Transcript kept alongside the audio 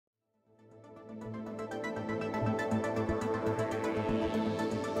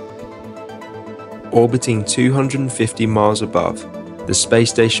Orbiting 250 miles above, the space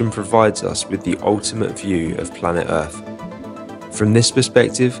station provides us with the ultimate view of planet Earth. From this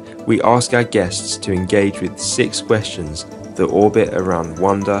perspective, we ask our guests to engage with 6 questions that orbit around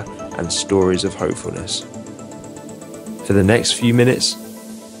wonder and stories of hopefulness. For the next few minutes,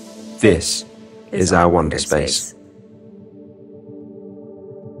 this is our Wonderspace.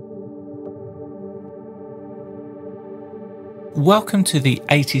 Welcome to the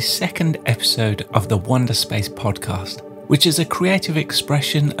 82nd episode of the Wonderspace podcast, which is a creative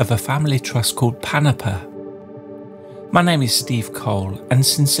expression of a family trust called Panapa. My name is Steve Cole, and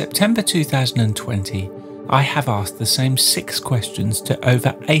since September 2020, I have asked the same 6 questions to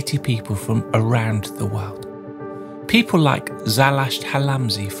over 80 people from around the world. People like Zalasht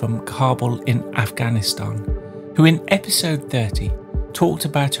Halamzi from Kabul in Afghanistan, who in episode 30 talked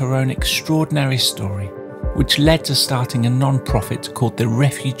about her own extraordinary story, which led to starting a non-profit called the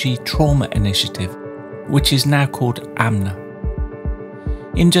Refugee Trauma Initiative, which is now called AMNA.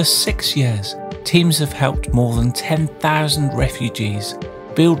 In just 6 years, teams have helped more than 10,000 refugees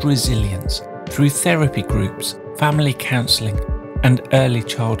build resilience through therapy groups, family counselling, and early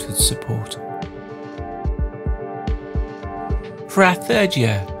childhood support. For our 3rd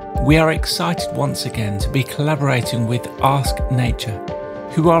year, we are excited once again to be collaborating with Ask Nature,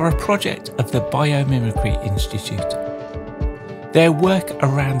 who are a project of the Biomimicry Institute. Their work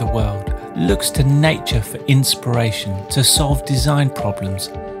around the world looks to nature for inspiration to solve design problems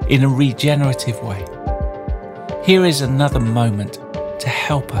in a regenerative way. Here is another moment to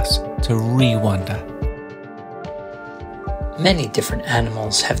help us to re-wonder. Many different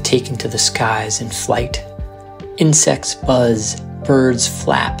animals have taken to the skies in flight. Insects buzz, birds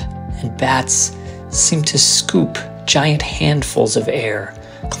flap, and bats seem to scoop giant handfuls of air,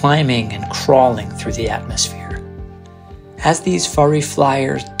 climbing and crawling through the atmosphere. As these furry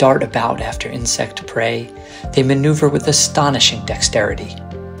flyers dart about after insect prey, they maneuver with astonishing dexterity.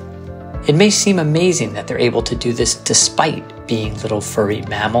 It may seem amazing that they're able to do this despite being little furry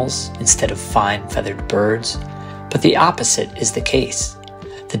mammals instead of fine feathered birds, but the opposite is the case.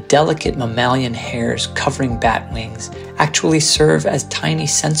 The delicate mammalian hairs covering bat wings actually serve as tiny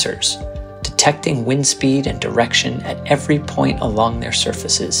sensors, detecting wind speed and direction at every point along their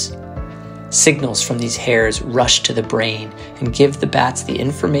surfaces. Signals from these hairs rush to the brain and give the bats the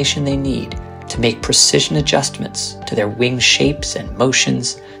information they need to make precision adjustments to their wing shapes and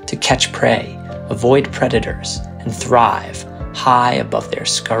motions to catch prey, avoid predators, and thrive high above their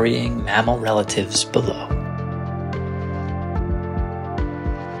scurrying mammal relatives below.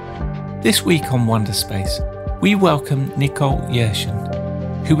 This week on Wonderspace, we welcome Nicole Yershon,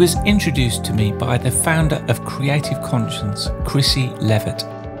 who was introduced to me by the founder of Creative Conscience, Chrissy Levitt.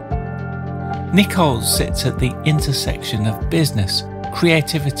 Nicole sits at the intersection of business,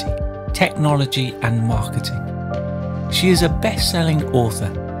 creativity, technology, and marketing. She is a best-selling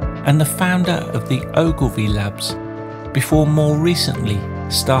author and the founder of the Ogilvy Labs, before more recently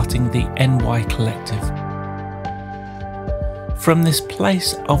starting the NY Collective. From this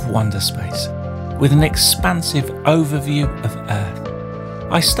place of Wonderspace, with an expansive overview of Earth,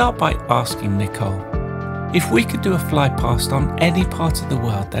 I start by asking Nicole, if we could do a fly past on any part of the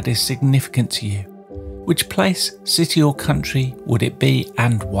world that is significant to you, which place, city or country would it be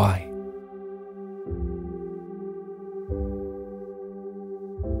and why?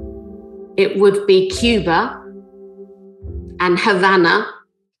 It would be Cuba and Havana.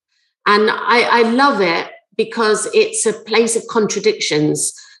 And I love it because it's a place of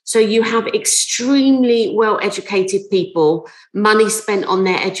contradictions. So you have extremely well-educated people, money spent on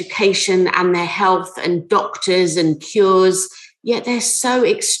their education and their health and doctors and cures, yet they're so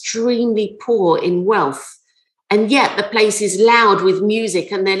extremely poor in wealth. And yet the place is loud with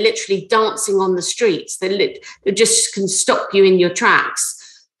music and they're literally dancing on the streets. They just can stop you in your tracks.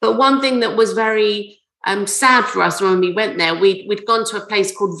 But one thing that was very sad for us when we went there, we'd gone to a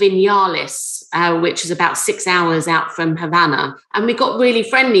place called Vinales, which is about 6 hours out from Havana. And we got really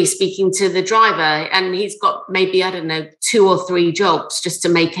friendly speaking to the driver, and he's got maybe, 2 or 3 jobs just to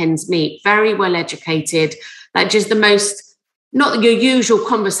make ends meet. Very well educated, like just the most, not your usual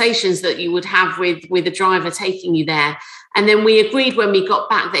conversations that you would have with a driver taking you there. And then we agreed when we got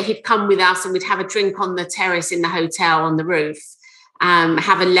back that he'd come with us and we'd have a drink on the terrace in the hotel on the roof,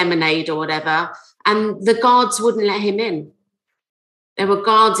 have a lemonade or whatever. And the guards wouldn't let him in. There were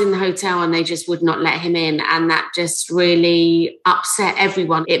guards in the hotel and they just would not let him in. And that just really upset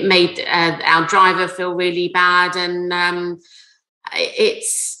everyone. It made our driver feel really bad. And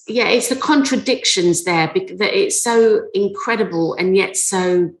it's the contradictions there, because it's so incredible and yet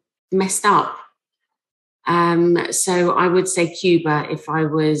so messed up. So I would say Cuba if I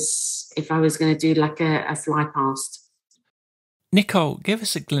was if I was going to do like a fly past. Nicole, give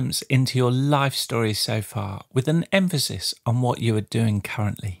us a glimpse into your life story so far, with an emphasis on what you are doing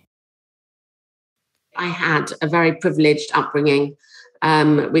currently. I had a very privileged upbringing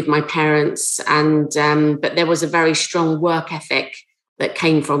with my parents, and but there was a very strong work ethic that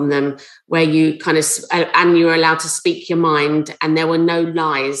came from them, where you and you were allowed to speak your mind, and there were no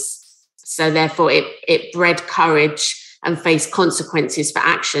lies. So therefore, it bred courage and face consequences for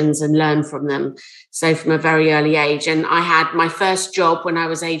actions and learn from them. So from a very early age. And I had my first job when I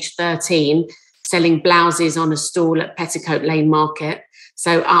was age 13, selling blouses on a stall at Petticoat Lane Market.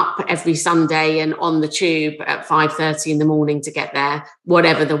 So up every Sunday and on the tube at 5:30 in the morning to get there,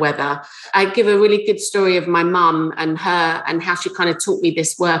 whatever the weather. I give a really good story of my mum and her and how she kind of taught me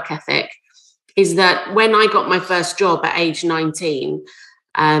this work ethic, is that when I got my first job at age 19,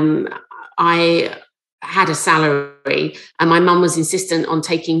 I had a salary and my mum was insistent on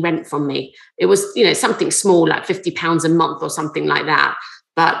taking rent from me. It was, something small, like £50 a month or something like that.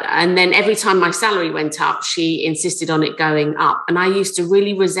 And then every time my salary went up, she insisted on it going up. And I used to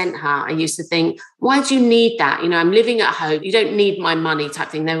really resent her. I used to think, why do you need that? I'm living at home. You don't need my money type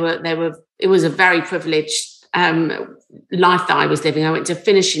thing. It was a very privileged life that I was living. I went to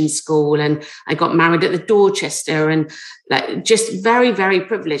finishing school and I got married at the Dorchester, and just very, very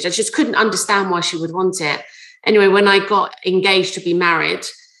privileged. I just couldn't understand why she would want it. Anyway, when I got engaged to be married,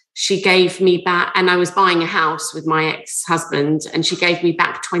 she gave me back, and I was buying a house with my ex-husband, and she gave me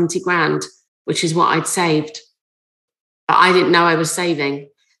back 20 grand, which is what I'd saved. But I didn't know I was saving.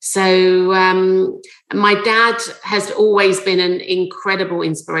 So my dad has always been an incredible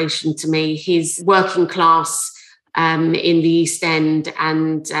inspiration to me. He's working class in the East End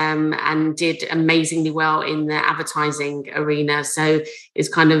and did amazingly well in the advertising arena. So he's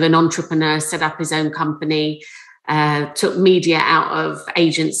kind of an entrepreneur, set up his own company, took media out of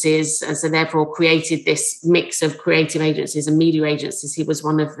agencies, and so therefore created this mix of creative agencies and media agencies. He was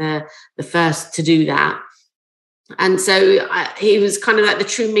one of the first to do that. And so he was kind of like the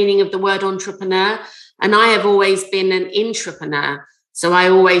true meaning of the word entrepreneur. And I have always been an intrapreneur. So I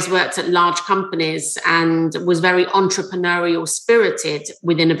always worked at large companies and was very entrepreneurial spirited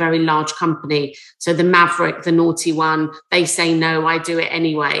within a very large company. So the maverick, the naughty one, they say no, I do it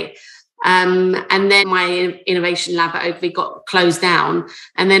anyway. And then my innovation lab at Ogilvy got closed down.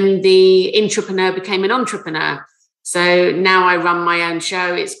 And then the intrapreneur became an entrepreneur. So now I run my own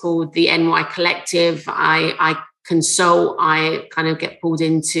show. It's called the NY Collective. I consult. I kind of get pulled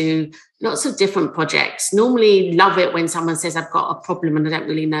into lots of different projects. Normally love it when someone says I've got a problem and I don't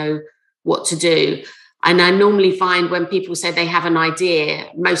really know what to do. And I normally find when people say they have an idea,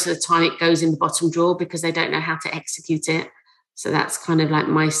 most of the time it goes in the bottom drawer because they don't know how to execute it. So that's kind of like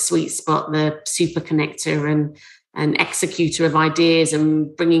my sweet spot, the super connector and an executor of ideas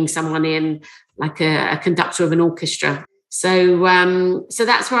and bringing someone in like a conductor of an orchestra. So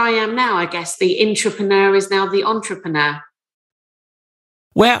that's where I am now, I guess. The intrapreneur is now the entrepreneur.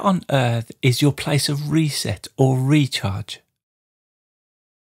 Where on earth is your place of reset or recharge?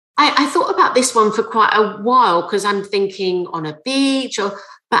 I thought about this one for quite a while because I'm thinking on a beach,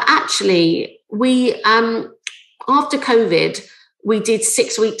 but actually we after COVID, we did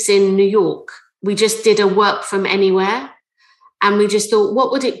 6 weeks in New York. We just did a work from anywhere. And we just thought,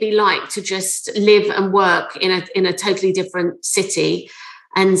 what would it be like to just live and work in a totally different city?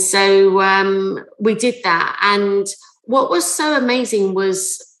 And so we did that. And what was so amazing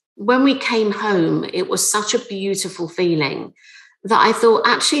was when we came home, it was such a beautiful feeling that I thought,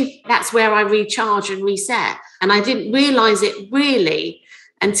 actually, that's where I recharge and reset. And I didn't realize it really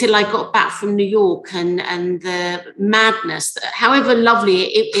until I got back from New York and the madness, however lovely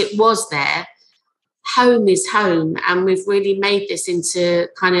it was there. Home is home, and we've really made this into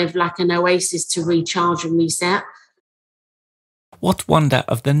kind of like an oasis to recharge and reset. What wonder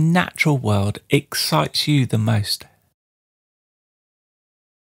of the natural world excites you the most?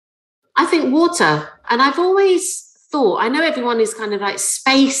 I think water. And I've always thought, I know everyone is kind of like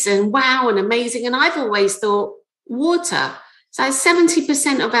space and wow and amazing, and I've always thought water. So it's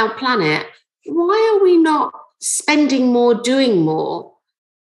 70% of our planet. Why are we not spending more, doing more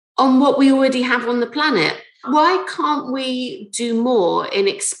on what we already have on the planet? Why can't we do more in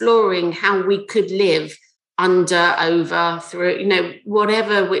exploring how we could live under, over, through,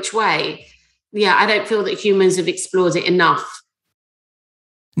 whatever which way? Yeah, I don't feel that humans have explored it enough.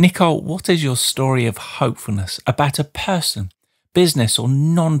 Nicole, what is your story of hopefulness about a person, business or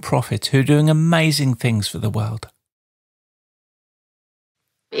non-profit who are doing amazing things for the world?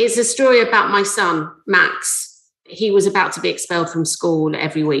 It's a story about my son, Max. He was about to be expelled from school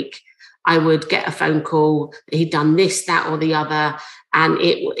every week. I would get a phone call, he'd done this, that, or the other. And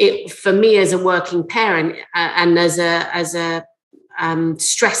it for me as a working parent and as a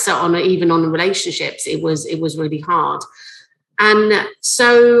stressor even on relationships, it was really hard. And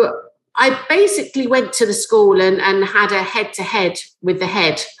so I basically went to the school and had a head-to-head with the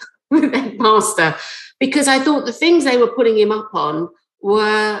headmaster, because I thought the things they were putting him up on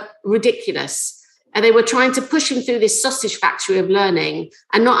were ridiculous. And they were trying to push him through this sausage factory of learning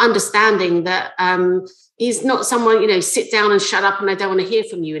and not understanding that he's not someone, sit down and shut up and I don't want to hear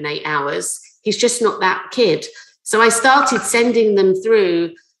from you in 8 hours. He's just not that kid. So I started sending them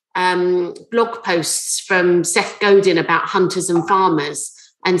through blog posts from Seth Godin about hunters and farmers,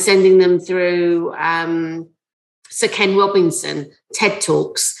 and sending them through Sir Ken Robinson, TED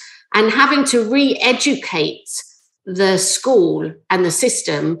Talks, and having to re-educate the school and the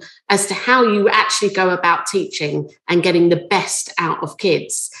system as to how you actually go about teaching and getting the best out of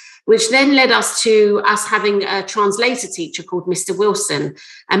kids, which then led us to us having a translator teacher called Mr. Wilson.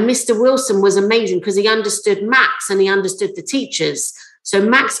 And Mr. Wilson was amazing because he understood Max and he understood the teachers. So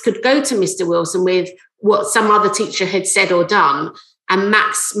Max could go to Mr. Wilson with what some other teacher had said or done, and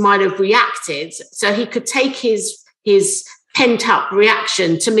Max might have reacted. So he could take his pent-up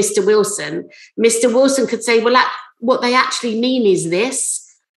reaction to Mr. Wilson. Mr. Wilson could say, well, what they actually mean is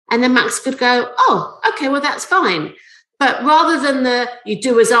this. And then Max could go, oh, okay, well, that's fine. But rather than you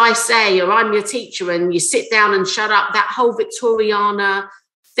do as I say, or I'm your teacher and you sit down and shut up, that whole Victoriana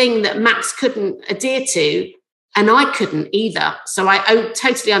thing that Max couldn't adhere to, and I couldn't either. So I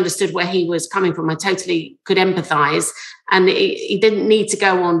totally understood where he was coming from. I totally could empathize. And he didn't need to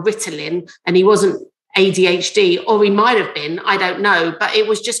go on Ritalin, and he wasn't ADHD, or he might have been, I don't know. But it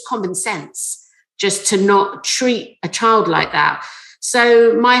was just common sense just to not treat a child like that.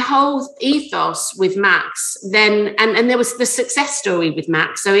 So my whole ethos with Max then, and there was the success story with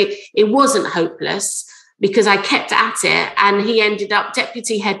Max. So it wasn't hopeless because I kept at it, and he ended up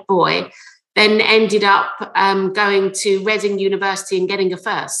deputy head boy, then ended up going to Reading University and getting a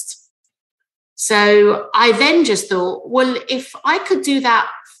first. So I then just thought, well, if I could do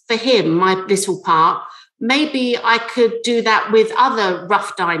that for him, my little part, maybe I could do that with other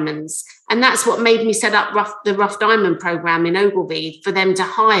rough diamonds. And that's what made me set up the Rough Diamond program in Ogilvy, for them to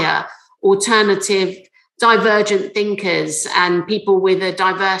hire alternative, divergent thinkers and people with a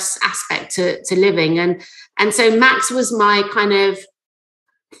diverse aspect to living. And so Max was my kind of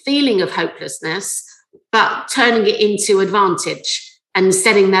feeling of hopelessness, but turning it into advantage and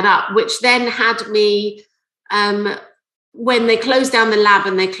setting that up, which then had me, when they closed down the lab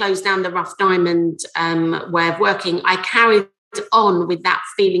and they closed down the Rough Diamond way of working, I carried on with that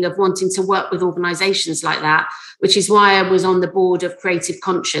feeling of wanting to work with organizations like that, which is why I was on the board of Creative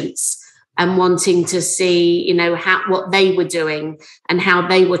Conscience and wanting to see, what they were doing and how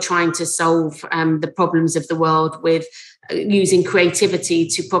they were trying to solve the problems of the world with using creativity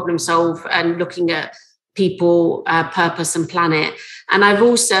to problem solve and looking at people, purpose and planet. And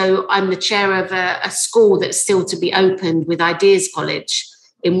I'm the chair of a school that's still to be opened with Ideas College,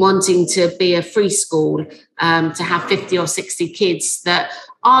 in wanting to be a free school, to have 50 or 60 kids that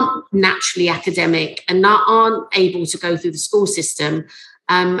aren't naturally academic and aren't able to go through the school system,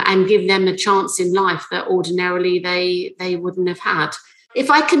 and give them a chance in life that ordinarily they wouldn't have had. If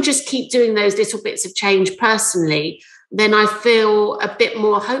I can just keep doing those little bits of change personally, then I feel a bit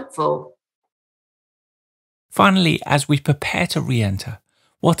more hopeful. Finally, as we prepare to re-enter,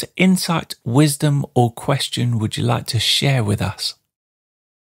 what insight, wisdom or question would you like to share with us?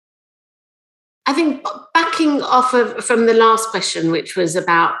 I think backing off from the last question, which was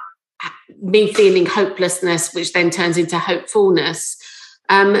about me feeling hopelessness, which then turns into hopefulness,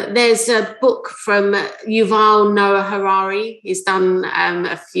 there's a book from Yuval Noah Harari. He's done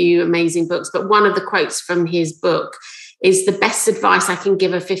a few amazing books, but one of the quotes from his book is, the best advice I can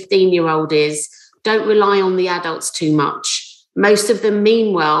give a 15-year-old is, don't rely on the adults too much. Most of them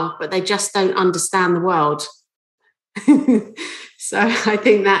mean well, but they just don't understand the world. So I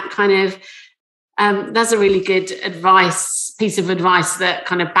think that kind of, that's a really good piece of advice that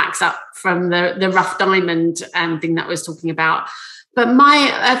kind of backs up from the Rough Diamond thing that I was talking about. But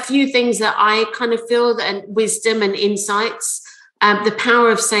a few things that I kind of feel that wisdom and insights, the power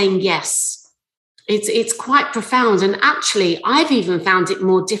of saying yes. It's quite profound. And actually, I've even found it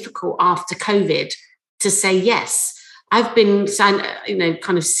more difficult after COVID to say yes. I've been,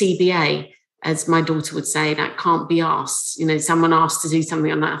 kind of CBA, as my daughter would say, that can't be asked. Someone asked to do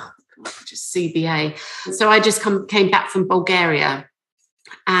something, I'm like, oh, just CBA. So I just came back from Bulgaria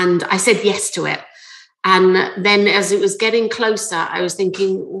and I said yes to it. And then as it was getting closer, I was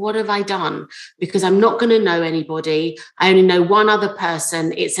thinking, what have I done? Because I'm not going to know anybody. I only know one other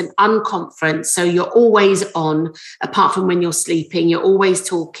person. It's an unconference. So you're always on, apart from when you're sleeping, you're always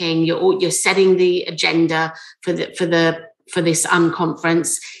talking, you're setting the agenda for this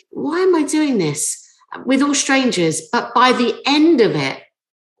unconference. Why am I doing this with all strangers? But by the end of it,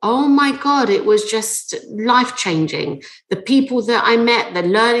 oh my God, it was just life-changing. The people that I met, the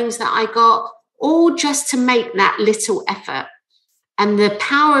learnings that I got, all just to make that little effort. And the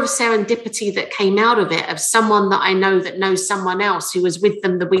power of serendipity that came out of it, of someone that I know that knows someone else who was with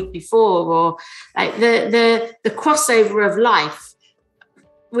them the week before, or like the crossover of life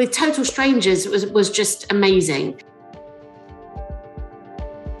with total strangers was just amazing.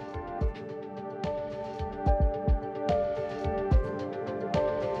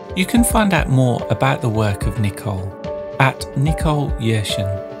 You can find out more about the work of Nicole at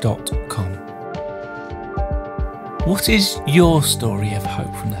NicoleYershon.com. What is your story of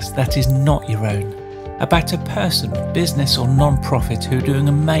hopefulness that is not your own, about a person, business or non-profit who are doing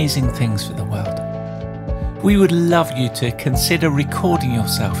amazing things for the world? We would love you to consider recording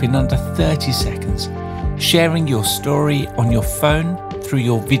yourself in under 30 seconds, sharing your story on your phone through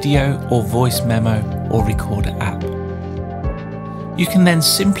your video or voice memo or recorder app. You can then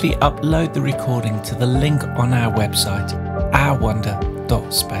simply upload the recording to the link on our website,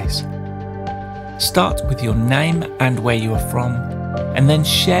 ourwonder.space. Start with your name and where you are from, and then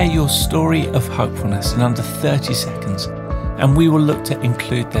share your story of hopefulness in under 30 seconds, and we will look to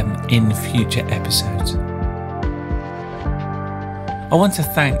include them in future episodes. I want to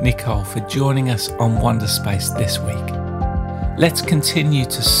thank Nicole for joining us on Wonderspace this week. Let's continue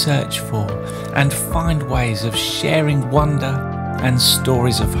to search for and find ways of sharing wonder and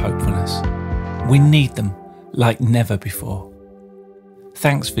stories of hopefulness. We need them like never before.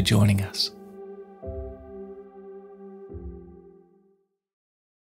 Thanks for joining us.